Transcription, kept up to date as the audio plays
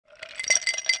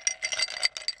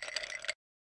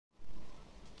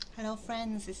Hello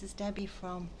friends, this is Debbie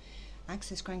from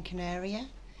Gran Canaria.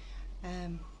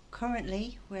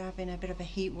 Currently we're having a bit of a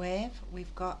heat wave.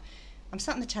 I'm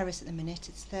sat on the terrace at the minute.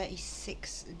 It's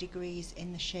 36 degrees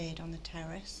in the shade on the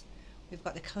terrace. We've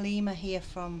got the klima here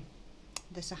from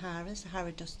the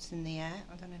Sahara dusts in the air.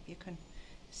 I don't know if you can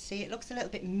see, it looks a little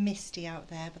bit misty out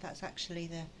there, but that's actually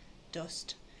the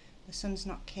dust. The sun's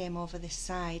not came over this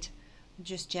side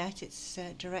just yet. It's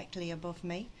directly above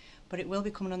me, but it will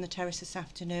be coming on the terrace this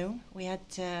afternoon. We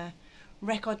had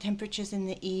record temperatures in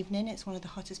the evening. It's one of the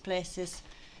hottest places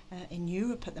in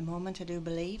Europe at the moment, I do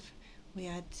believe. We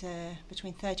had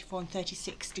between 34 and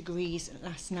 36 degrees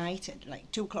last night at like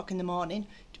 2 o'clock in the morning.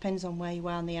 Depends on where you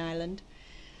are on the island.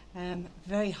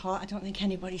 Very hot. I don't think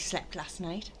anybody slept last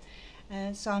night.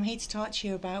 So I'm here to talk to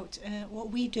you about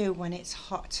what we do when it's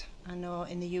hot. I know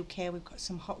in the UK we've got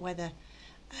some hot weather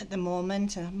at the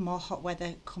moment and more hot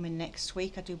weather coming next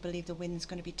week. I do believe the wind's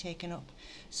going to be taking up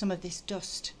some of this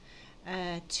dust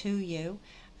to you.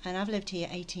 And I've lived here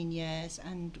 18 years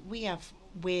and we have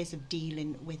ways of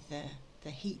dealing with the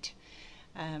heat.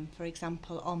 For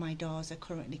example, all my doors are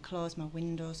currently closed, my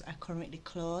windows are currently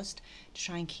closed to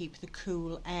try and keep the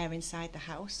cool air inside the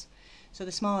house. So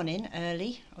this morning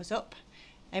early I was up,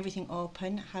 everything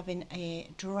open, having a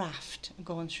draft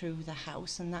going through the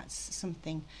house, and that's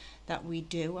something that we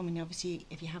do. I mean, obviously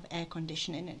if you have air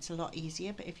conditioning it's a lot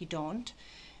easier, but if you don't,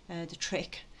 the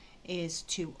trick is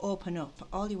to open up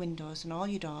all your windows and all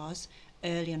your doors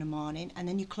early in the morning, and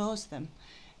then you close them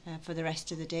for the rest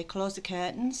of the day. Close the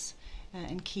curtains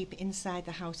and keep inside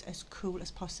the house as cool as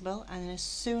possible, and as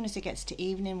soon as it gets to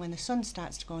evening, when the sun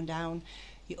starts to go down,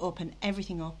 you open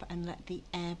everything up and let the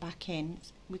air back in.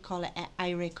 We call it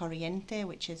aire corriente,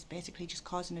 which is basically just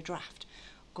causing a draft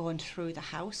going through the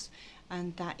house,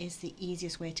 and that is the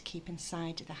easiest way to keep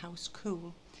inside the house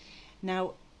cool.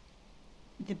 Now,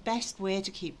 the best way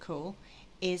to keep cool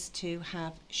is to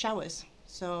have showers.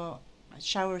 So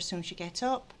shower as soon as you get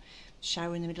up,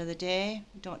 shower in the middle of the day.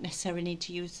 You don't necessarily need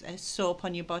to use soap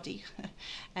on your body.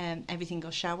 Everything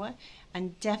will shower.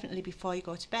 And definitely before you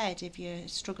go to bed, if you're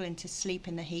struggling to sleep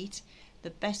in the heat, the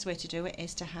best way to do it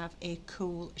is to have a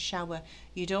cool shower.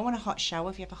 You don't want a hot shower.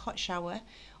 If you have a hot shower,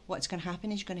 what's going to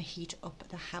happen is you're going to heat up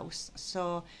the house.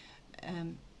 So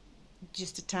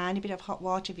just a tiny bit of hot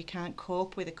water if you can't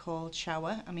cope with a cold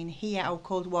shower. I mean, here our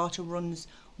cold water runs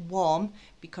warm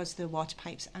because the water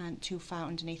pipes aren't too far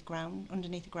underneath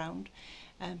the ground.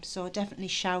 So definitely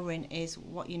showering is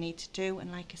what you need to do,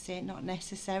 and like I say, not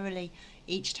necessarily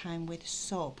each time with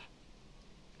soap.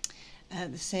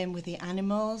 The same with the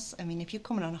animals. I mean, if you're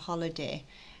coming on a holiday,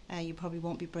 you probably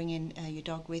won't be bringing your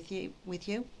dog with you,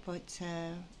 but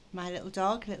my little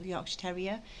dog, little Yorkshire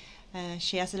Terrier,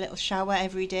 she has a little shower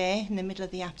every day in the middle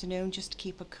of the afternoon just to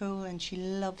keep her cool, and she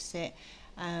loves it.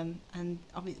 And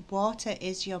water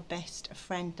is your best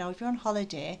friend. Now, if you're on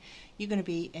holiday, you're going to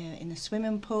be in the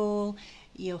swimming pool.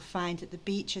 You'll find that the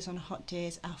beaches on hot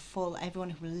days are full. Everyone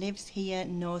who lives here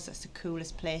knows that's the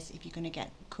coolest place if you're going to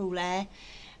get cool air.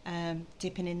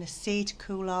 Dipping in the sea to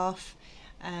cool off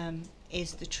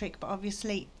is the trick, but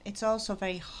obviously it's also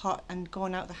very hot, and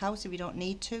going out the house if you don't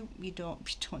need to, you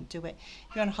don't do it.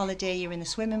 If you're on holiday, you're in the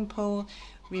swimming pool.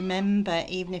 Remember,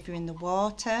 even if you're in the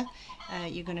water,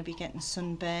 you're going to be getting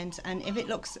sunburns, and if it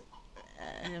looks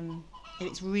if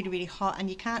it's really hot and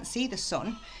you can't see the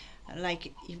sun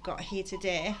like you've got here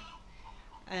today,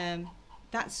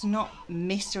 that's not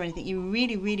mist or anything. You're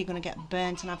really going to get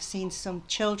burnt. And I've seen some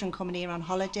children coming here on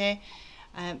holiday,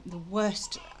 the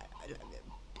worst,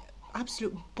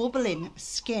 absolute bubbling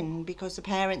skin because the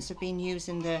parents have been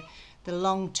using the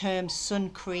long-term sun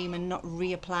cream and not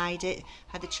reapplied it.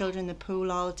 Had the children in the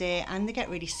pool all day, and they get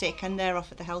really sick, and they're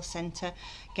off at the health centre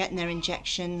getting their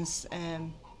injections,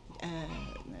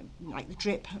 like the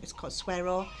drip, it's called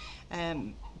Suero.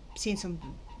 Seen some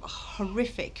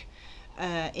horrific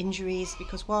injuries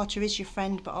because water is your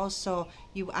friend, but also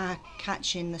you are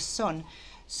catching the sun.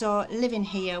 So living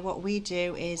here, what we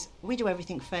do is we do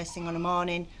everything first thing on the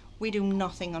morning. We do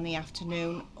nothing on the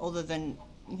afternoon other than,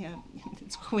 you know,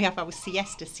 we have our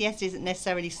siesta. Siesta isn't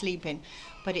necessarily sleeping,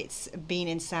 but it's being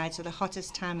inside. So the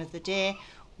hottest time of the day,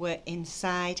 we're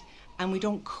inside, and we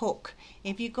don't cook.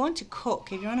 If you're going to cook,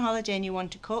 if you're on holiday and you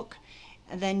want to cook,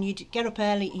 then you get up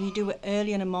early and you do it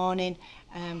early in the morning,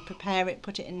 prepare it,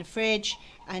 put it in the fridge,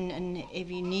 and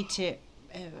if you need to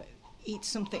eat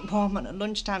something warm at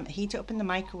lunchtime, heat it up in the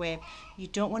microwave. You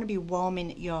don't want to be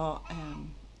warming your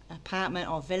apartment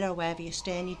or villa or wherever you're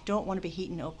staying. You don't want to be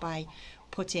heating it up by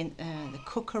putting the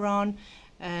cooker on.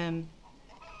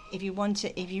 if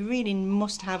you really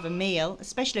must have a meal,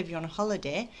 especially if you're on a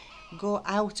holiday, go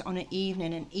out on an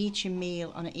evening and eat your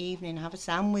meal on an evening. Have a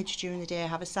sandwich during the day,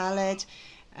 have a salad.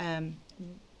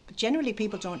 Generally,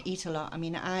 people don't eat a lot. I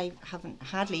mean, I haven't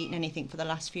hardly eaten anything for the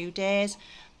last few days.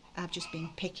 I've just been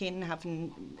picking,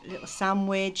 having a little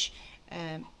sandwich.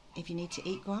 If you need to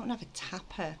eat, go out and have a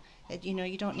tapper. You know,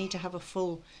 you don't need to have a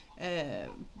full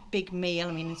big meal.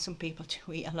 I mean, some people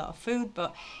do eat a lot of food,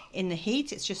 but in the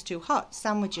heat, it's just too hot.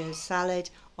 Sandwiches, salad,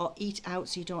 or eat out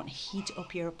so you don't heat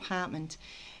up your apartment.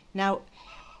 Now,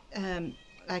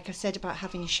 like I said about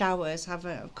having showers, have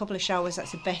a couple of showers.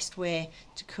 That's the best way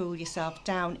to cool yourself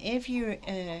down. If you're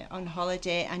on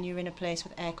holiday and you're in a place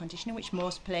with air conditioning, which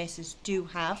most places do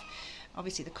have,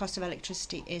 obviously the cost of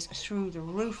electricity is through the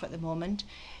roof at the moment.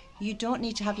 You don't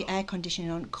need to have your air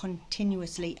conditioning on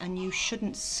continuously, and you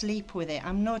shouldn't sleep with it.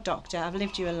 I'm no doctor, I've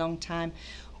lived here a long time,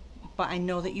 but I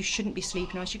know that you shouldn't be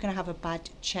sleeping, or else you're going to have a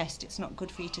bad chest. It's not good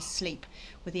for you to sleep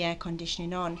with the air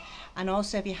conditioning on. And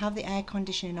also, if you have the air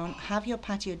conditioning on, have your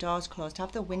patio doors closed,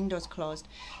 have the windows closed.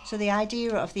 So the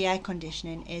idea of the air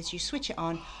conditioning is you switch it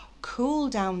on, cool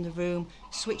down the room,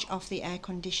 switch off the air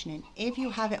conditioning. If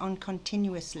you have it on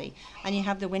continuously and you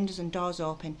have the windows and doors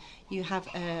open, you have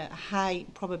a high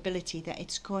probability that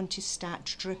it's going to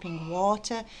start dripping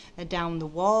water down the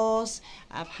walls.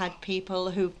 I've had people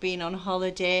who've been on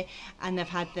holiday and they've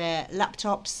had their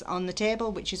laptops on the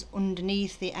table, which is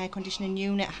underneath the air conditioning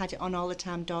unit, had it on all the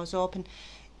time, doors open.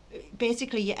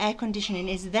 Basically, your air conditioning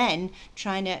is then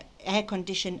trying to air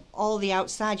condition all the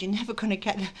outside. You're never going to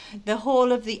get the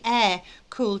whole of the air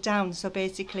cooled down. So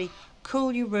basically,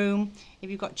 cool your room. If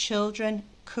you've got children,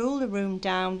 cool the room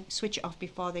down, switch it off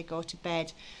before they go to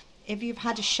bed. If you've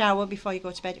had a shower before you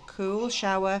go to bed, cool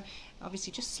shower.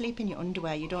 Obviously, just sleep in your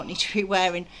underwear. You don't need to be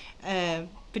wearing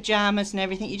pyjamas and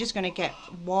everything. You're just going to get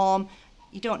warm.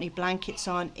 You don't need blankets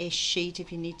on, a sheet if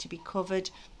you need to be covered.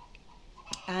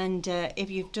 And if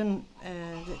you've done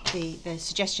the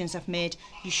suggestions I've made,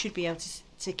 you should be able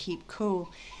to keep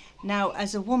cool. Now,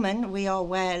 as a woman, we all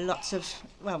wear lots of,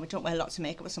 well, we don't wear lots of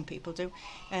makeup, but some people do.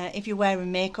 If you're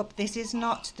wearing makeup, this is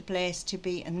not the place to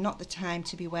be and not the time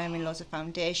to be wearing loads of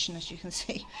foundation, as you can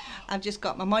see. I've just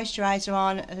got my moisturiser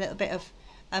on, a little bit of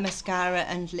a mascara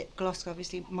and lip gloss,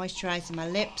 obviously moisturising my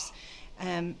lips.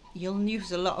 You'll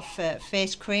use a lot of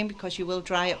face cream because you will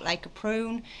dry up like a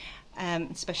prune.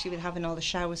 Especially with having all the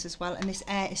showers as well, and this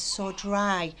air is so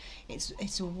dry.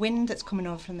 It's a wind that's coming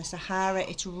over from the Sahara.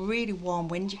 It's really warm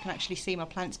wind. You can actually see my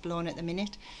plants blowing at the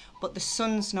minute, but the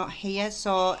sun's not here,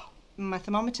 so my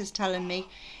thermometer's telling me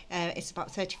it's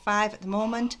about 35 at the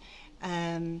moment.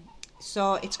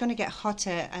 So it's going to get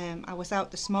hotter. I was out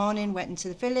this morning, went into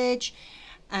the village,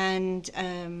 and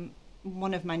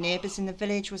one of my neighbours in the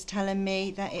village was telling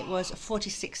me that it was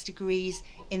 46 degrees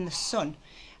in the sun.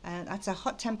 That's a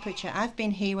hot temperature. I've been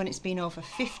here when it's been over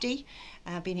 50.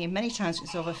 I've been here many times when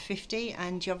it's over 50,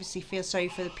 and you obviously feel sorry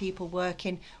for the people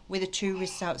working with the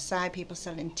tourists outside, people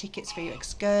selling tickets for your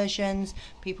excursions,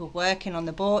 people working on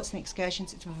the boats and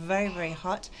excursions. It's very, very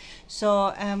hot.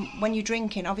 So when you're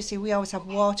drinking, obviously we always have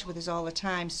water with us all the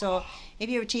time. So if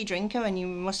you're a tea drinker and you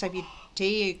must have your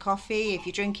tea, your coffee, if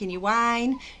you're drinking your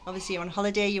wine, obviously you're on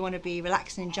holiday, you want to be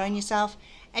relaxing and enjoying yourself,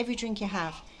 every drink you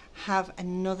have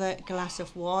another glass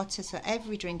of water. So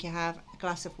every drink you have, a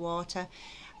glass of water.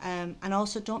 And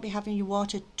also don't be having your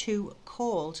water too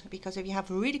cold, because if you have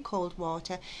really cold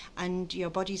water and your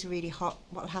body's really hot,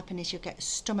 what will happen is you'll get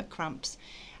stomach cramps.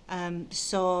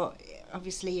 So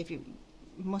obviously if you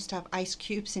must have ice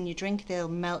cubes in your drink, they'll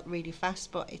melt really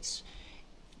fast, but it's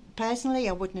personally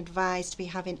I wouldn't advise to be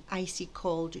having icy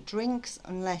cold drinks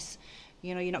unless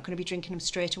you know you're not going to be drinking them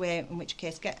straight away, in which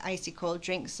case get icy cold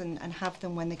drinks and have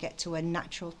them when they get to a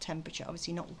natural temperature.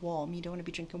 Obviously not warm, you don't want to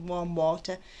be drinking warm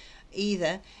water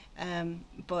either,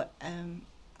 but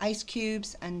ice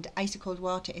cubes and icy cold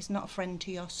water is not a friend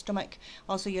to your stomach.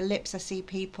 Also your lips, I see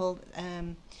people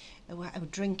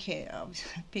drink it.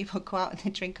 People go out and they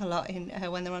drink a lot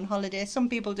when they're on holiday. Some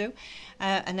people do,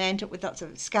 and they end up with lots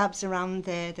of scabs around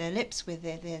their lips with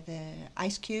the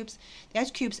ice cubes. The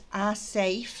ice cubes are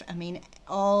safe. I mean,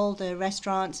 all the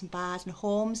restaurants and bars and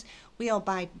homes, we all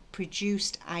buy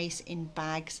produced ice in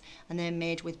bags, and they're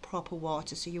made with proper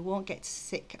water, so you won't get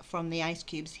sick from the ice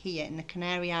cubes here in the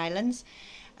Canary Islands,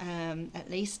 at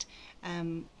least.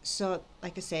 So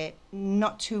like I say,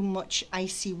 not too much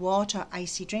icy water,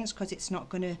 icy drinks, because it's not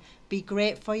going to be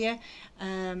great for you.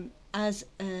 As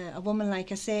a woman,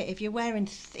 like I say, if you're wearing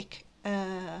thick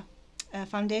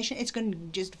foundation, it's going to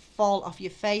just fall off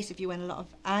your face. If you wear a lot of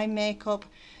eye makeup,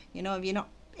 you know, if you're not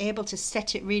able to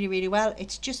set it really, really well,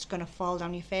 it's just going to fall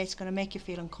down your face. It's going to make you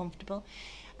feel uncomfortable.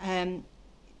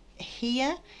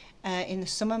 here in the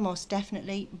summer, most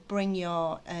definitely bring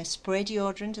your spray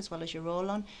deodorant as well as your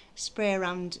roll-on. Spray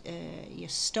around your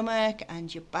stomach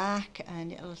and your back,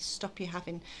 and it'll stop you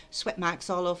having sweat marks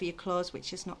all over your clothes,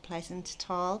 which is not pleasant at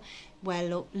all.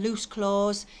 Wear loose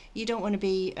clothes. You don't want to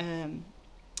be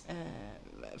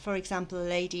for example,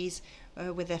 ladies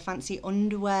with their fancy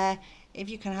underwear. If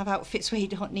you can have outfits where you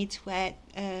don't need to wear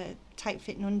tight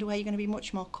fitting underwear, you're going to be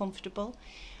much more comfortable.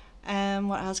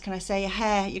 What else can I say?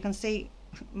 Hair, you can see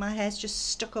my hair's just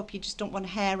stuck up. You just don't want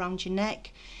hair around your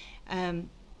neck.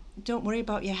 Don't worry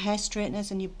about your hair straighteners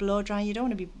and your blow drying. You don't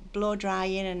want to be blow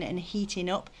drying and heating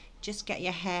up. Just get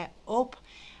your hair up,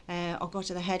 or go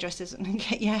to the hairdressers and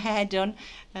get your hair done.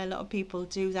 A lot of people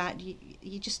do that.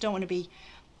 You just don't want to be.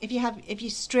 If you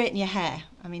straighten your hair,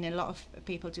 I mean, a lot of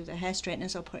people do their hair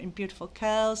straighteners or put in beautiful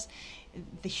curls.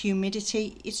 The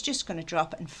humidity, it's just going to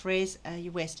drop and frizz.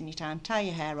 You're wasting your time. Tie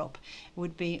your hair up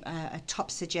would be a top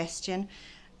suggestion.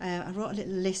 I wrote a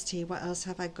little list here. What else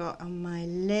have I got on my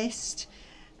list?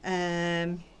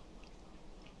 If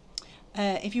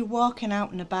you're walking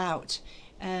out and about,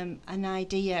 an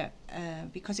idea,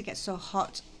 because it gets so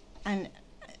hot and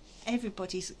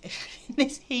everybody's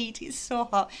this heat is so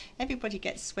hot, everybody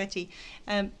gets sweaty.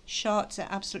 Shorts are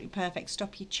absolutely perfect.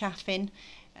 Stop you chaffing,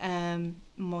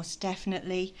 most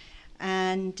definitely.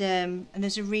 And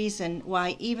there's a reason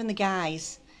why even the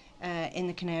guys in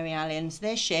the Canary Islands,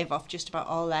 they shave off just about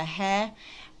all their hair.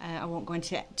 I won't go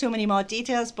into too many more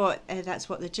details, but that's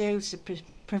what they do to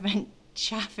prevent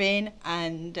chaffing.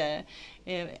 And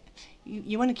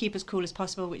you want to keep as cool as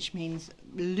possible, which means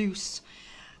loose.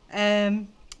 I've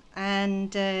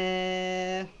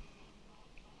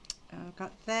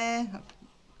got there, I've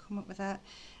come up with that.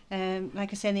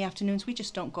 Like I say, in the afternoons we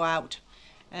just don't go out,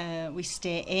 we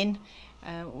stay in.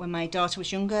 When my daughter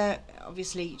was younger,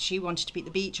 obviously she wanted to be at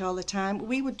the beach all the time.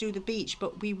 We would do the beach,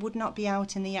 but we would not be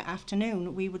out in the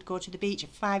afternoon. We would go to the beach at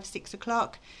 5, 6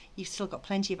 o'clock. You've still got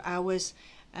plenty of hours,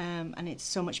 and it's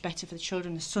so much better for the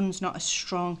children. The sun's not as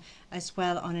strong as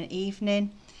well on an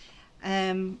evening.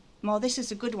 Well, this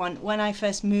is a good one. When I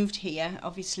first moved here,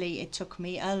 obviously it took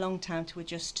me a long time to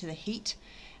adjust to the heat.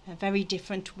 Very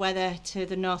different weather to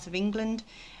the north of England.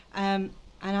 And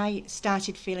I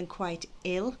started feeling quite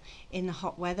ill in the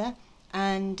hot weather.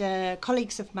 And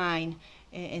colleagues of mine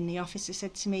in the office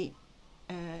said to me,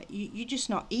 you're just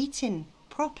not eating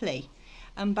properly.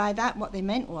 And by that, what they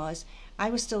meant was I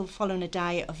was still following a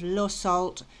diet of low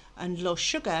salt and low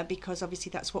sugar, because obviously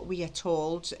that's what we are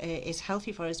told is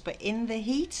healthy for us. But in the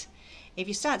heat, if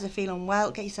you start to feel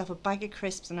unwell, get yourself a bag of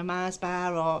crisps and a Mars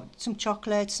bar or some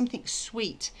chocolate, something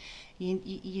sweet.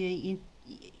 You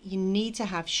need to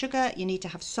have sugar, you need to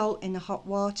have salt in the hot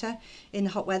water, in the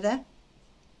hot weather.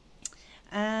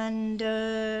 And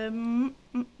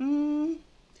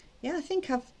yeah, I think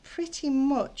I've pretty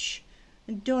much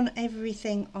done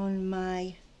everything on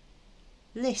my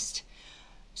list.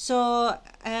 So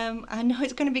I know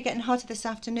it's going to be getting hotter this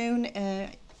afternoon.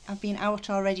 I've been out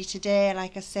already today.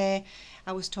 Like I say,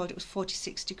 I was told it was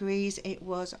 46 degrees. It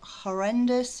was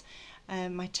horrendous.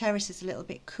 My terrace is a little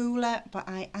bit cooler, but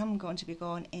I am going to be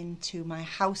going into my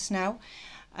house now,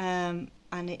 and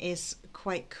it is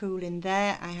quite cool in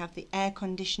there. I have the air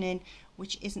conditioning,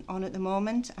 which isn't on at the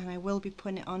moment, and I will be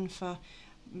putting it on for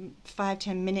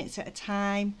 5-10 minutes at a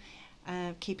time,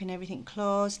 keeping everything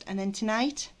closed. And then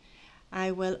tonight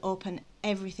I will open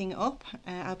everything up.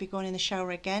 I'll be going in the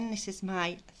shower again. This is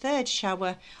my third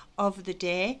shower of the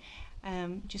day.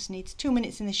 Just needs 2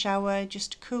 minutes in the shower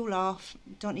just to cool off.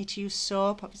 Don't need to use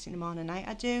soap. Obviously in the morning and night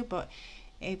I do, but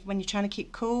when you're trying to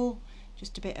keep cool,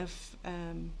 just a bit of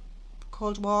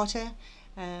cold water.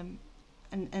 And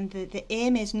the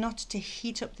aim is not to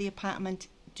heat up the apartment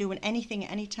doing anything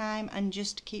at any time, and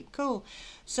just keep cool.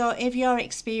 So if you're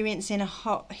experiencing a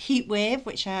hot heat wave,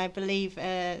 which I believe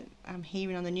I'm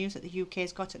hearing on the news that the UK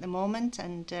has got at the moment,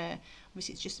 and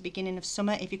obviously it's just the beginning of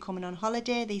summer. If you're coming on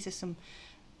holiday, these are some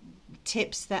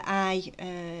tips that I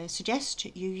suggest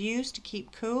you use to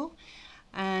keep cool.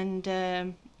 And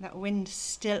that wind's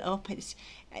still up. It's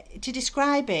to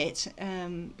describe it,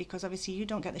 because obviously you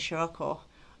don't get the Scirocco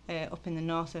up in the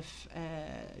north of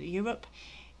Europe.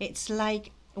 It's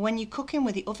like when you're cooking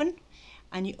with the oven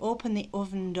and you open the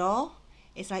oven door,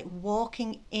 it's like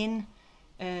walking in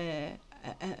a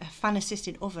fan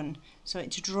assisted oven. So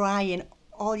it's drying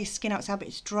all your skin outside, but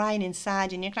it's drying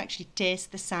inside, and you can actually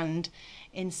taste the sand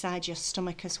inside your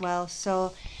stomach as well.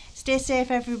 So stay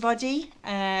safe, everybody.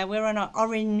 We're on an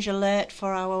orange alert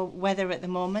for our weather at the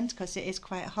moment because it is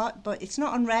quite hot, but it's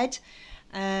not on red,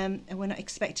 and we're not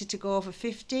expected to go over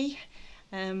 50.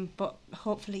 But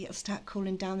hopefully it'll start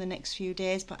cooling down the next few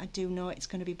days, but I do know it's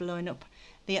going to be blowing up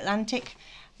the Atlantic.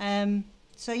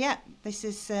 So yeah, this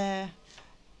is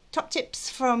top tips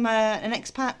from an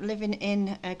expat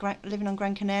living on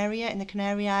Gran Canaria in the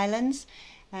Canary Islands,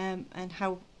 and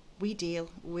how we deal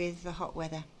with the hot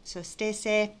weather. So stay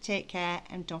safe, take care,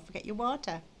 and don't forget your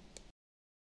water.